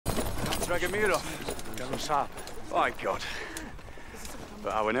Dragomirov, Colonel Sharpe. By God.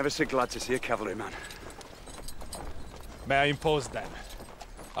 But I were never so glad to see a cavalryman. May I impose, then,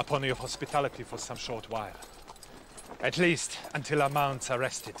 upon your hospitality for some short while? At least until our mounts are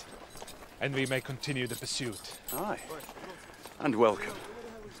rested, and we may continue the pursuit. Aye. And welcome.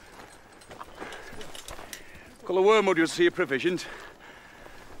 Colonel Wormwood, you'll see your provisions.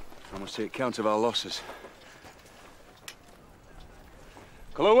 I must take count of our losses.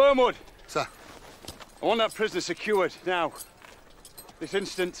 Colonel Wormwood! Sir. I want that prisoner secured, now. This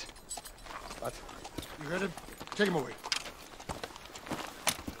instant. What? You heard him? Take him away.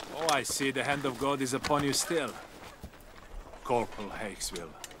 Oh, I see. The hand of God is upon you still. Corporal Hakeswill.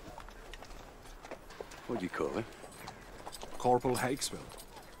 What do you call him? Corporal Hakeswill.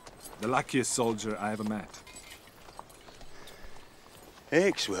 The luckiest soldier I ever met.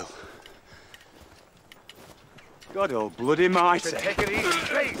 Hakeswill. God oh bloody mighty. Take it easy,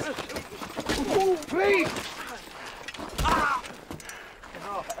 please. Oh, please.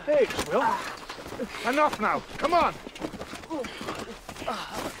 Hakeswill. Enough now. Come on.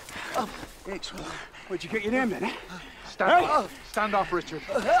 Hakeswill, where'd you get your name then, eh? Stand off. Stand off, Richard.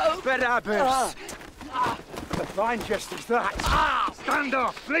 Barabbas. A fine jest is that. Stand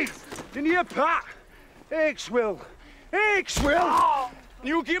off, please. Didn't you, Pat? Hakeswill. Hakeswill!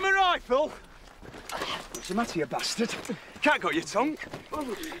 You give him a rifle? What's the matter, you bastard? Can't got your tongue.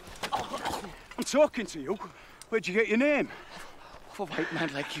 I'm talking to you. Where'd you get your name? For a white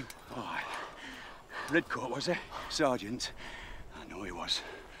man like you. Oh, Redcoat, was he? Sergeant. I know he was.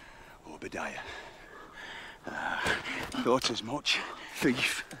 Obadiah. Thought as much.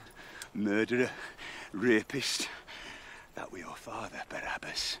 Thief. Murderer. Rapist. That were your father,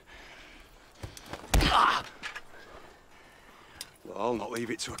 Barabbas. Well, I'll not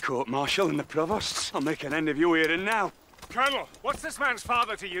leave it to a court-martial and the provosts. I'll make an end of you here and now. Colonel, what's this man's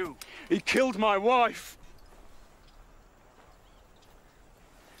father to you? He killed my wife.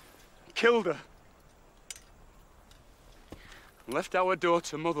 Killed her. And left our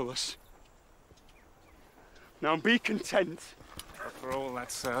daughter motherless. Now be content. For all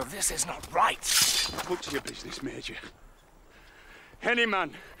that, sir, This is not right. Look to your business, Major. Any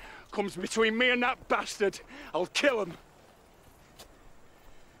man comes between me and that bastard, I'll kill him.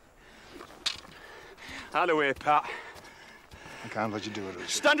 Out of the way, Pat. I can't let you do it, Richard.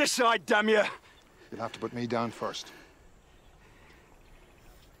 Stand aside, damn you! You'll have to put me down first.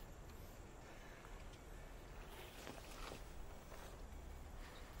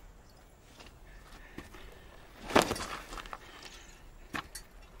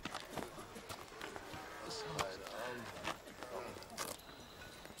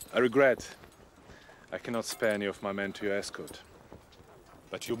 I regret I cannot spare any of my men to your escort.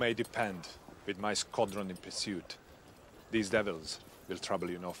 But you may depend. With my squadron in pursuit, these devils will trouble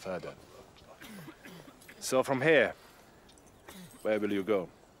you no further. So from here, where will you go?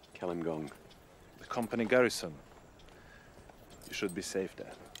 Kalimgong. The company garrison. You should be safe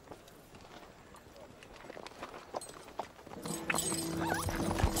there.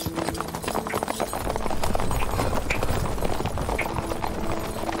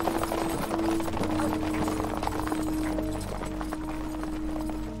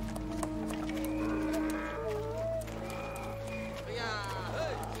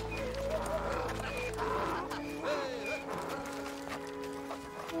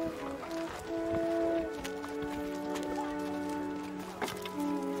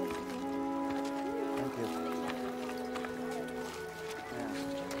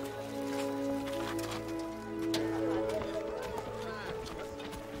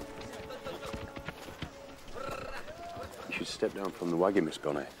 You should step down from the wagon, Miss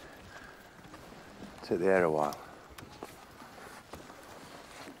Bonnet. Take the air a while.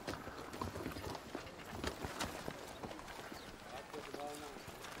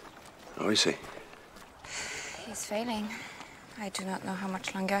 How is he? He's failing. I do not know how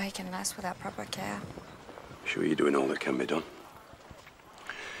much longer he can last without proper care. Sure you're doing all that can be done.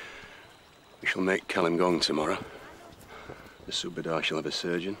 We shall make Kalimgong tomorrow. The Subadar shall have a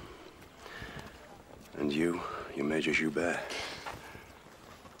surgeon. And you, your Major Joubert.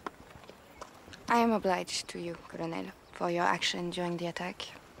 I am obliged to you, Colonel, for your action during the attack.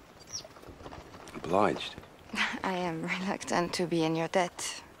 Obliged? I am reluctant to be in your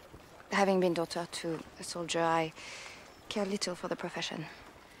debt. Having been daughter to a soldier, I care little for the profession.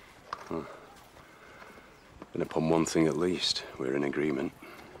 Huh. And upon one thing at least, we're in agreement.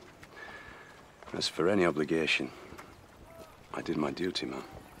 As for any obligation, I did my duty, man.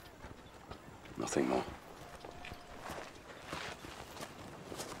 Nothing more.